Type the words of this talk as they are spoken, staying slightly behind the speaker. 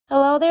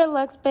Hello there,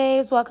 Lux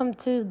Babes. Welcome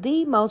to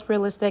the most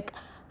realistic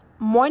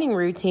morning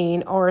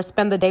routine or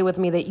spend the day with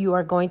me that you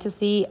are going to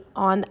see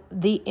on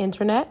the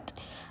internet.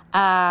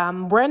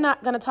 We're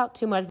not going to talk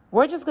too much.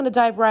 We're just going to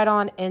dive right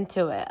on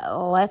into it.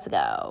 Let's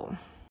go.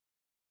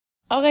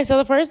 Okay, so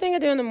the first thing I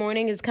do in the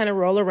morning is kind of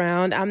roll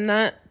around. I'm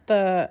not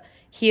the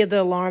hear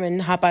the alarm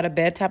and hop out of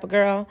bed type of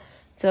girl.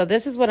 So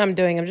this is what I'm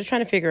doing. I'm just trying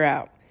to figure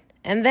out.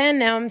 And then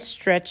now I'm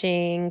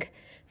stretching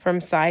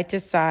from side to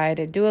side.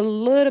 I do a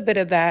little bit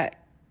of that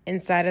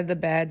inside of the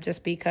bed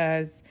just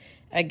because,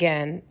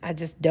 again, I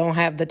just don't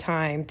have the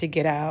time to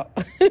get out.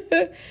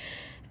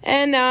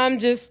 And now I'm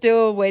just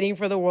still waiting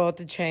for the world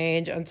to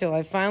change until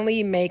I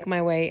finally make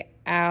my way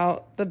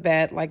out the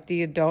bed like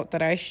the adult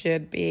that I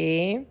should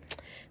be.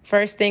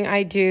 First thing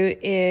I do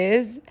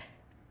is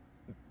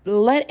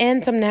let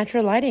in some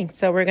natural lighting.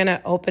 So we're going to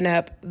open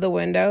up the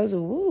windows.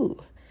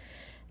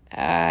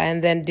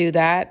 And then do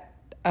that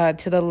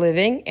to the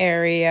living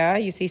area.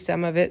 You see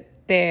some of it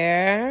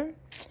there.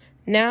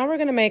 Now we're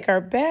going to make our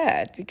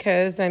bed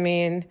because, I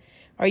mean,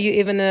 are you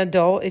even an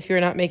adult if you're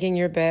not making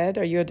your bed?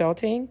 Are you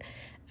adulting?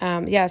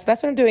 Yes,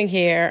 that's what I'm doing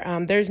here.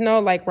 There's no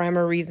like rhyme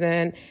or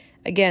reason.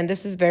 Again,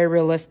 this is very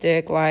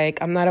realistic.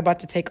 Like, I'm not about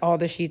to take all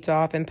the sheets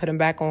off and put them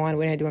back on.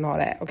 We're not doing all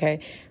that, okay?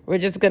 We're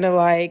just going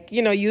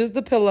to use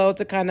the pillow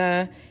to kind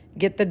of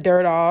get the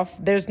dirt off.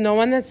 There's no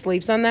one that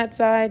sleeps on that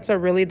side, so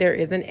really there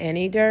isn't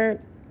any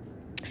dirt.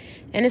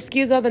 And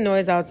excuse all the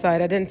noise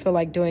outside. I didn't feel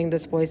like doing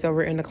this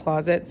voiceover in the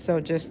closet,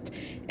 so just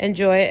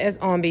enjoy it as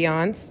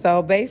ambiance.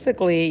 So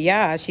basically,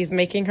 yeah, she's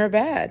making her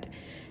bed.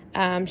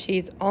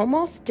 She's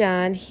almost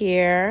done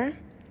here.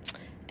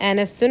 And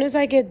as soon as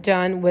I get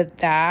done with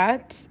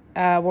that,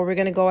 what we're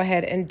going to go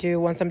ahead and do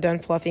once I'm done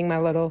fluffing my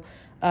little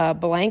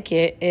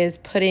blanket is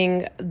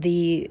putting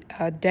the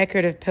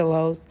decorative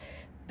pillows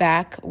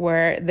back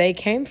where they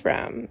came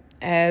from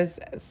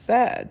as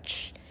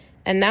such.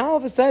 And now all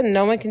of a sudden,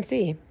 no one can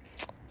see.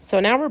 So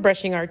now we're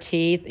brushing our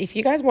teeth. If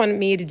you guys want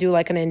me to do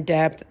like an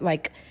in-depth,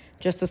 like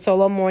just a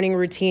solo morning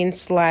routine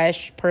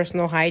 /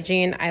 personal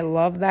hygiene, I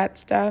love that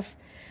stuff.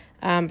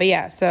 But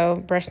yeah, so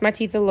brushed my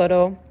teeth a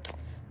little.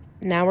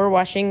 Now we're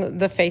washing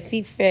the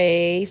facey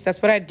face.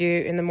 That's what I do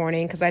in the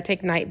morning because I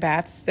take night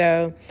baths,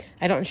 so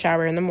I don't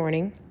shower in the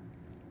morning.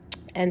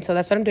 And so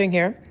that's what I'm doing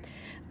here.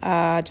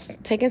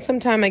 Just taking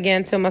some time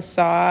again to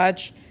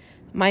massage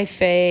my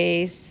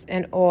face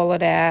and all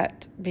of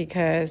that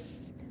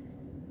because,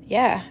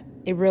 yeah,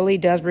 it really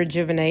does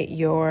rejuvenate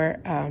your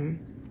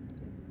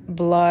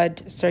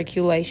blood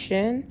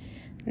circulation.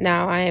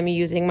 Now I am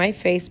using my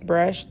face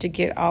brush to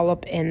get all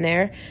up in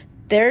there.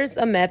 There's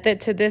a method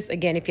to this.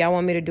 Again, if y'all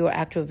want me to do an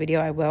actual video,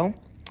 I will.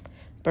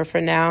 But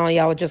for now,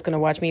 y'all are just going to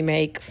watch me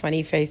make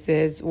funny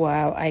faces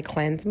while I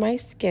cleanse my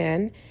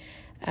skin.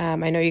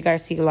 I know you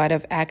guys see a lot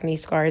of acne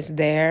scars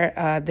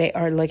there. They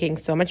are looking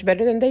so much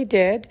better than they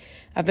did.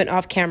 I've been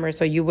off camera,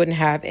 so you wouldn't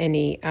have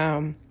any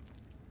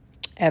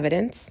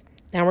evidence.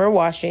 Now we're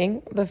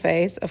washing the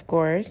face, of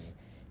course.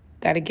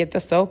 Got to get the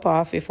soap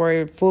off before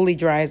it fully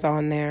dries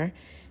on there.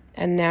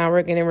 And now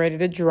we're getting ready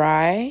to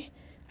dry.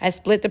 I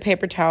split the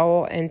paper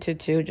towel into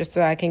two just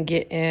so I can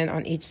get in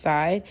on each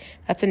side.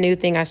 That's a new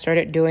thing I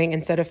started doing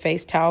instead of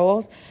face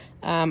towels.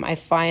 I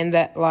find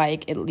that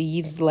like it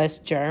leaves less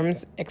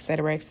germs,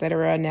 etc.,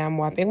 etc. Now I'm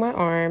wiping my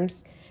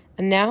arms.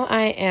 And now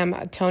I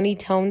am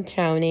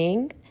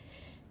toning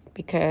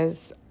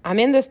because I'm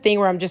in this thing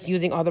where I'm just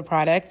using all the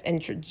products and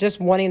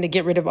just wanting to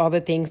get rid of all the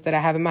things that I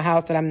have in my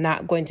house that I'm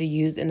not going to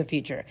use in the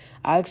future.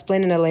 I'll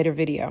explain in a later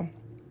video.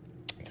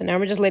 So now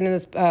we're just letting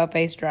this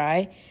face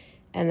dry.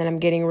 And then I'm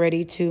getting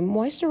ready to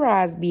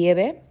moisturize,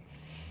 baby.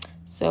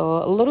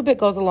 So a little bit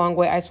goes a long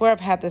way. I swear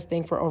I've had this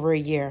thing for over a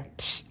year.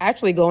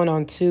 Actually going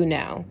on 2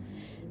 now.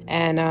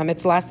 And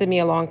it's lasted me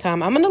a long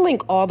time. I'm going to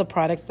link all the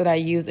products that I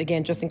use,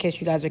 again, just in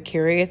case you guys are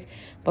curious.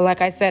 But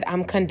like I said,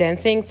 I'm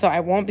condensing, so I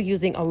won't be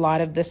using a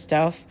lot of this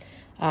stuff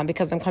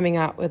because I'm coming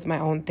out with my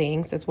own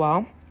things as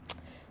well.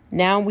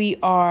 Now we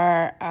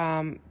are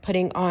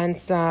putting on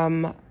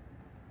some,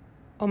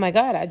 oh my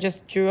God, I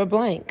just drew a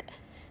blank.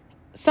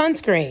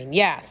 Sunscreen,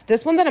 yes.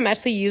 This one that I'm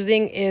actually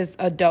using is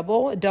a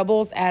double. It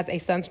doubles as a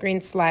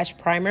sunscreen /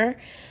 primer.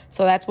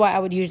 So that's why I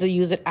would usually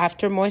use it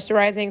after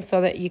moisturizing so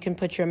that you can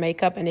put your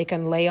makeup and it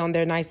can lay on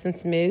there nice and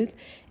smooth.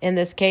 In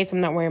this case, I'm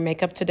not wearing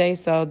makeup today,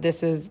 so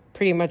this is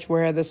pretty much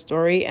where the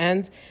story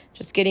ends.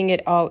 Just getting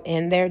it all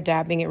in there,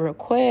 dabbing it real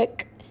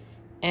quick,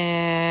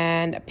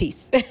 and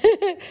peace.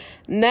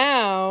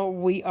 Now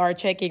we are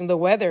checking the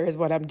weather is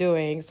what I'm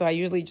doing. So I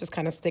usually just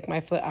kind of stick my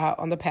foot out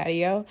on the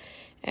patio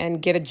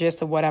and get a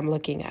gist of what I'm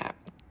looking at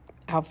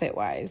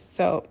outfit-wise.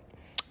 So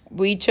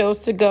we chose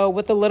to go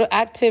with a little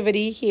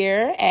activity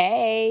here.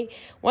 Hey,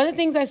 one of the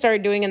things I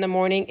started doing in the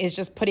morning is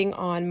just putting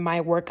on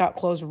my workout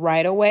clothes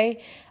right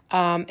away.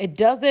 It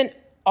doesn't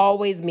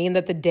always mean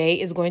that the day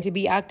is going to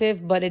be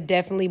active, but it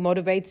definitely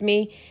motivates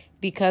me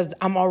because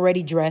I'm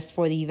already dressed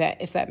for the event,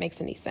 if that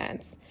makes any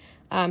sense.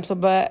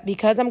 But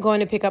because I'm going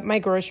to pick up my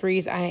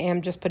groceries, I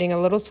am just putting a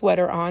little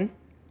sweater on,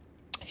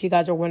 if you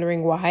guys are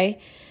wondering why.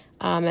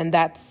 And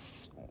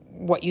that's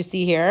what you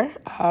see here,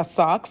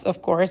 socks,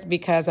 of course,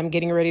 because I'm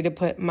getting ready to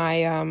put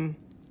my,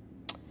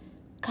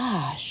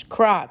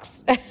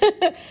 Crocs.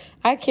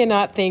 I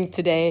cannot think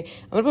today.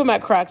 I'm going to put my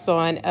Crocs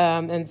on.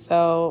 And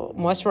so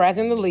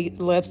moisturizing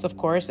the lips, of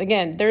course.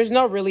 Again, there's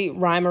no really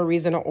rhyme or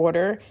reason or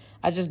order.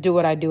 I just do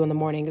what I do in the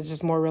morning. It's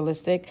just more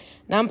realistic.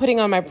 Now I'm putting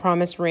on my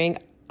promise ring.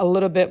 A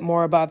little bit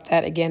more about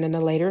that again in a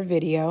later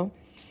video.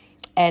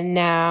 And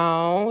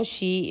now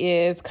she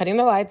is cutting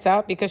the lights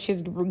out because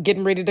she's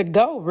getting ready to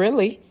go,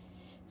 really.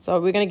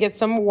 So we're going to get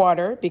some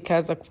water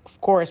because,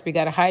 of course, we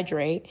got to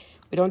hydrate.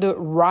 We don't do it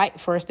right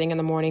first thing in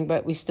the morning,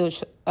 but we still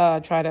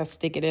try to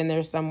stick it in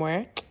there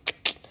somewhere.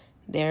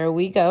 There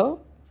we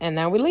go. And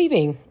now we're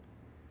leaving.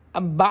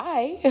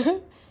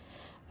 Bye.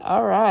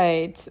 All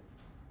right.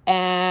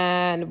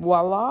 And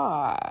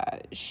voila,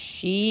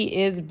 she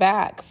is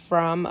back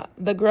from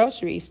the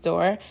grocery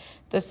store.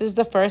 This is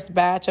the first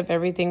batch of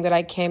everything that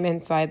I came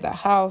inside the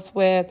house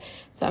with.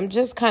 So I'm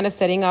just kind of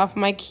setting off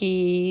my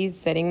keys,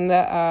 setting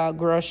the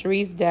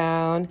groceries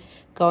down,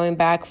 going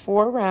back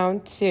for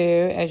round 2,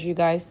 as you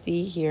guys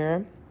see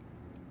here.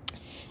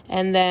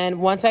 And then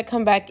once I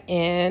come back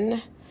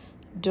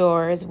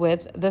indoors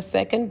with the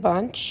second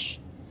bunch,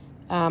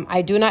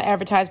 I do not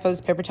advertise for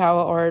this paper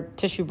towel or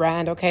tissue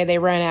brand, okay? They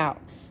ran out.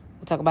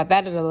 We'll talk about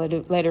that in a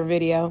later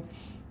video.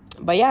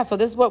 But yeah, so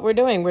this is what we're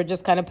doing. We're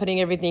just kind of putting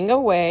everything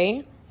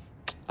away,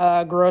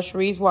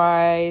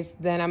 groceries-wise.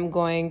 Then I'm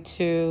going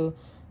to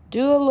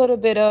do a little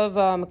bit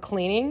of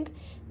cleaning.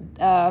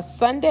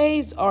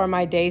 Sundays are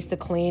my days to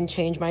clean,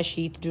 change my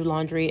sheets, do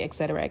laundry,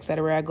 etc.,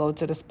 etc. I go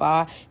to the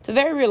spa. It's a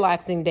very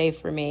relaxing day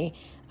for me.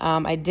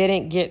 I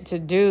didn't get to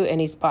do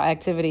any spa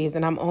activities,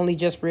 and I'm only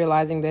just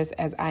realizing this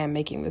as I am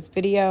making this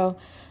video.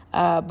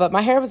 But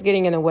my hair was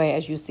getting in the way,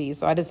 as you see,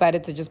 so I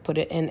decided to just put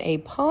it in a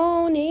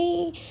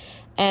pony.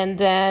 And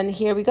then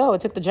here we go. I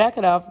took the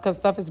jacket off because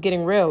stuff is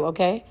getting real,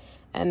 okay?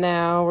 And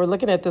now we're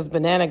looking at this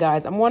banana,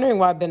 guys. I'm wondering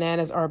why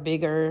bananas are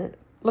bigger.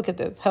 Look at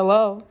this.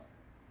 Hello,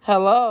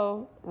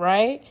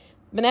 right?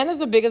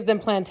 Bananas are bigger than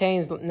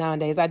plantains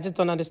nowadays. I just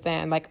don't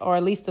understand, like, or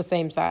at least the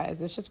same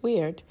size. It's just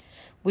weird.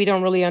 We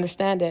don't really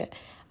understand it.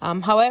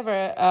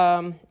 However,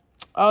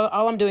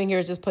 all I'm doing here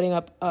is just putting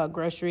up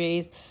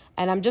groceries.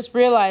 And I'm just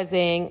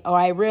realizing, or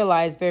I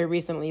realized very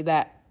recently,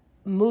 that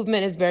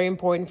movement is very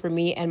important for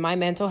me and my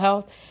mental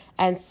health.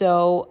 And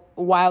so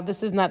while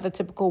this is not the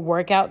typical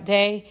workout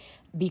day,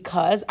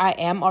 because I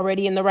am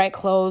already in the right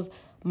clothes,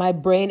 my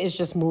brain is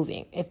just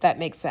moving, if that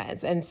makes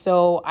sense. And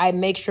so I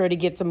make sure to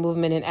get some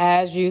movement in,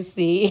 as you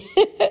see,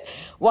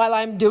 while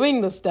I'm doing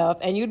the stuff.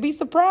 And you'd be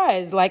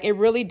surprised. Like, it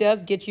really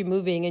does get you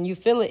moving, and you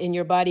feel it in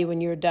your body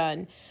when you're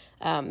done.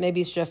 Maybe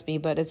it's just me,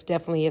 but it's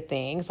definitely a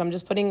thing. So I'm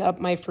just putting up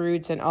my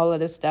fruits and all of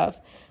this stuff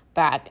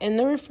back in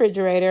the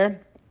refrigerator.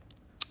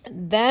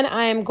 Then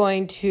I am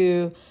going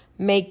to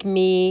make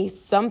me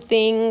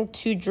something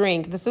to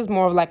drink. This is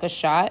more of like a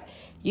shot.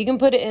 You can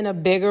put it in a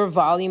bigger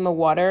volume of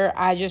water.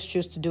 I just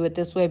choose to do it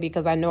this way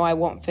because I know I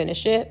won't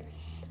finish it.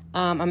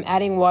 I'm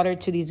adding water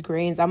to these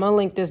greens. I'm going to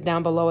link this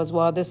down below as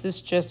well. This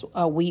is just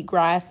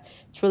wheatgrass.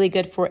 It's really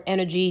good for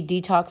energy,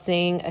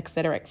 detoxing,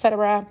 etc.,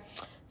 etc.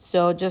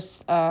 So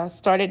just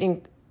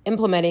started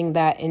implementing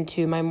that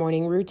into my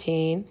morning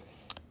routine.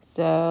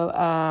 So,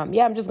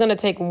 yeah, I'm just going to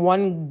take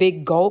one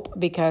big gulp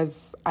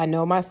because I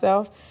know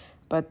myself.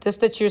 But this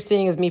that you're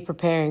seeing is me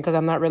preparing because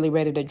I'm not really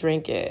ready to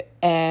drink it.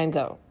 And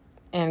go.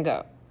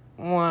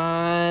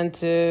 1,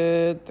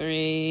 2,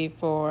 3,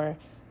 4,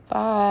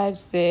 5,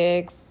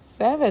 6,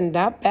 7.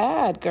 Not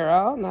bad,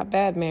 girl. Not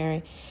bad,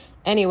 Mary.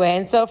 Anyway,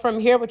 and so from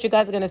here, what you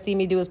guys are going to see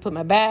me do is put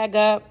my bag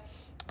up,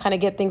 kind of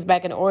get things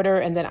back in order,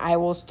 and then I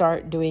will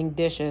start doing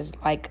dishes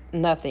like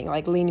nothing,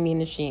 like lean mean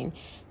machine.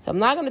 So I'm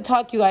not going to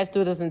talk you guys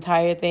through this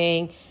entire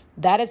thing.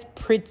 That is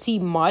pretty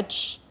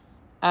much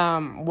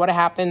what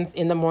happens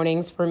in the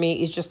mornings for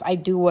me. Is just I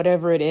do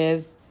whatever it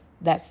is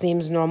that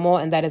seems normal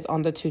and that is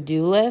on the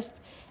to-do list,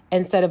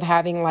 instead of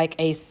having like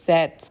a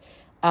set,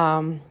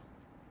 how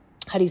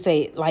do you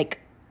say,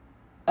 like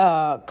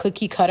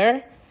cookie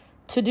cutter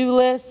to-do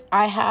list.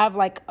 I have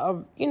like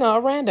a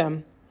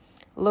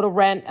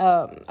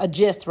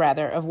gist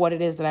rather of what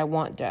it is that I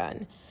want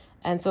done.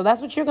 And so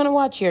that's what you're going to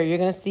watch here. You're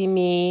going to see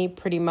me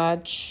pretty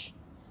much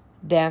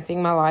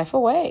dancing my life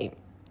away.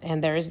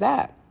 And there's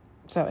that.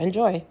 So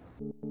enjoy.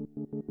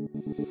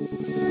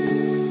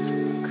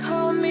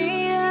 Call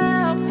me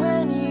up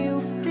when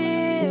you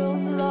feel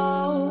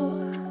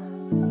low.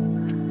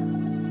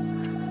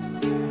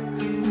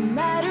 No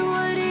matter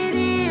what it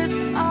is,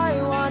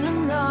 I want to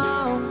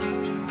know,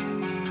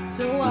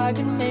 so I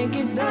can make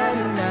it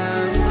better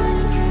now.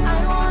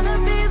 I want to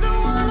be the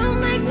one who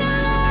makes you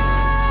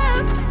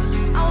laugh.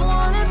 I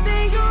want to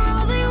be your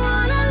only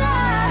one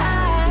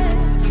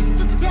alive.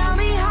 So tell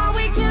me how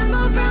we can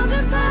move from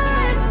the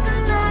past,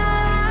 and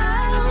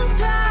I'll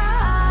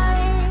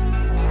try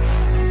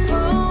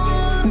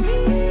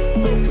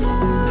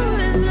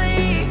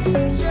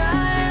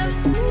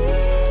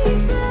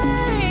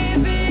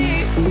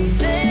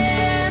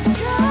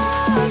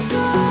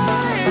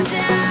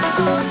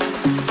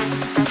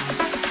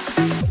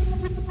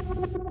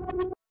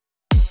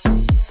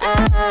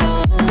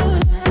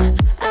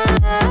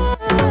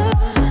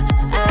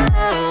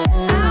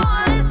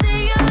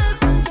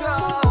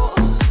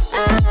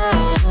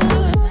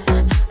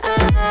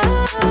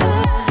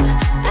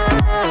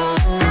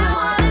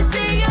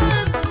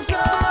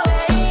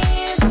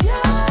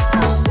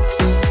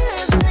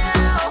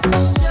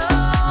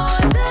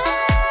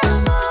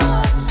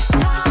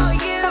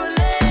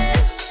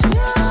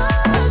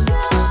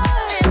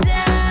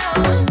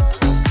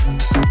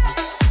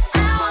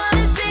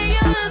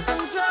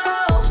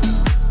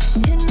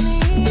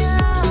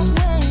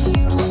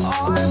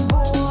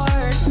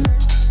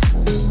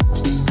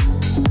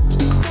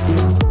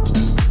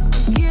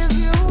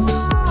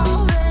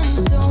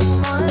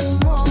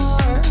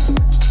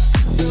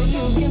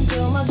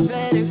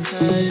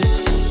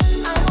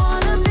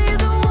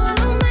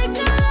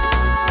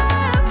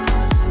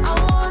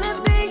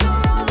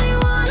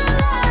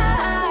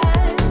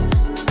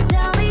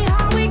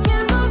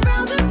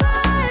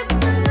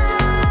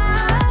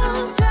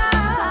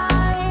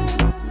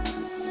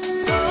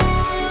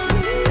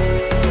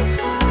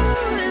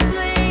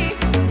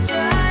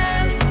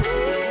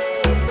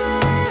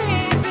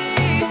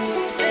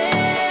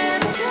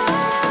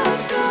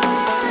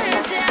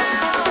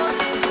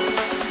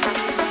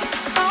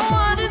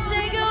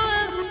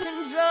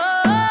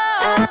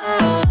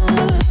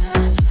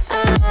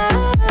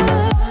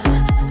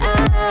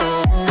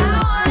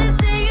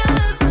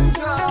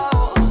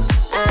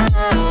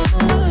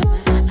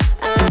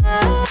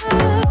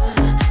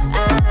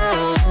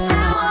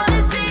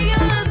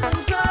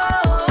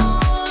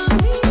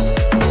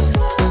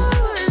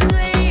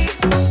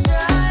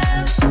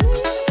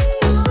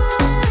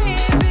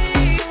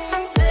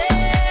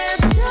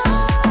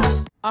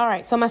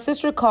So my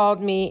sister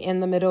called me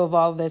in the middle of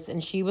all this,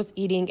 and she was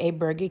eating a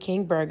Burger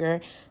King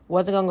burger.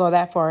 Wasn't going to go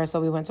that far,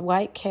 so we went to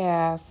White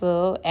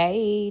Castle.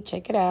 Hey,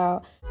 check it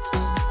out.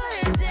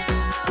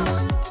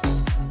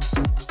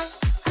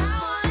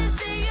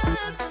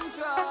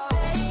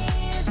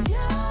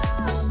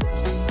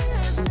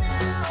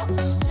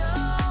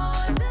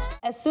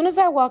 As soon as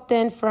I walked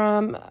in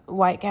from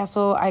White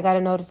Castle, I got a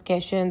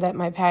notification that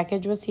my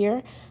package was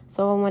here.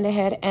 So I went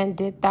ahead and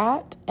did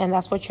that. And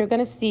that's what you're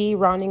going to see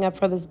rounding up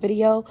for this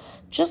video.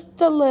 Just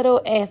the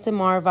little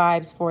ASMR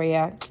vibes for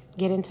you.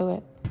 Get into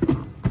it.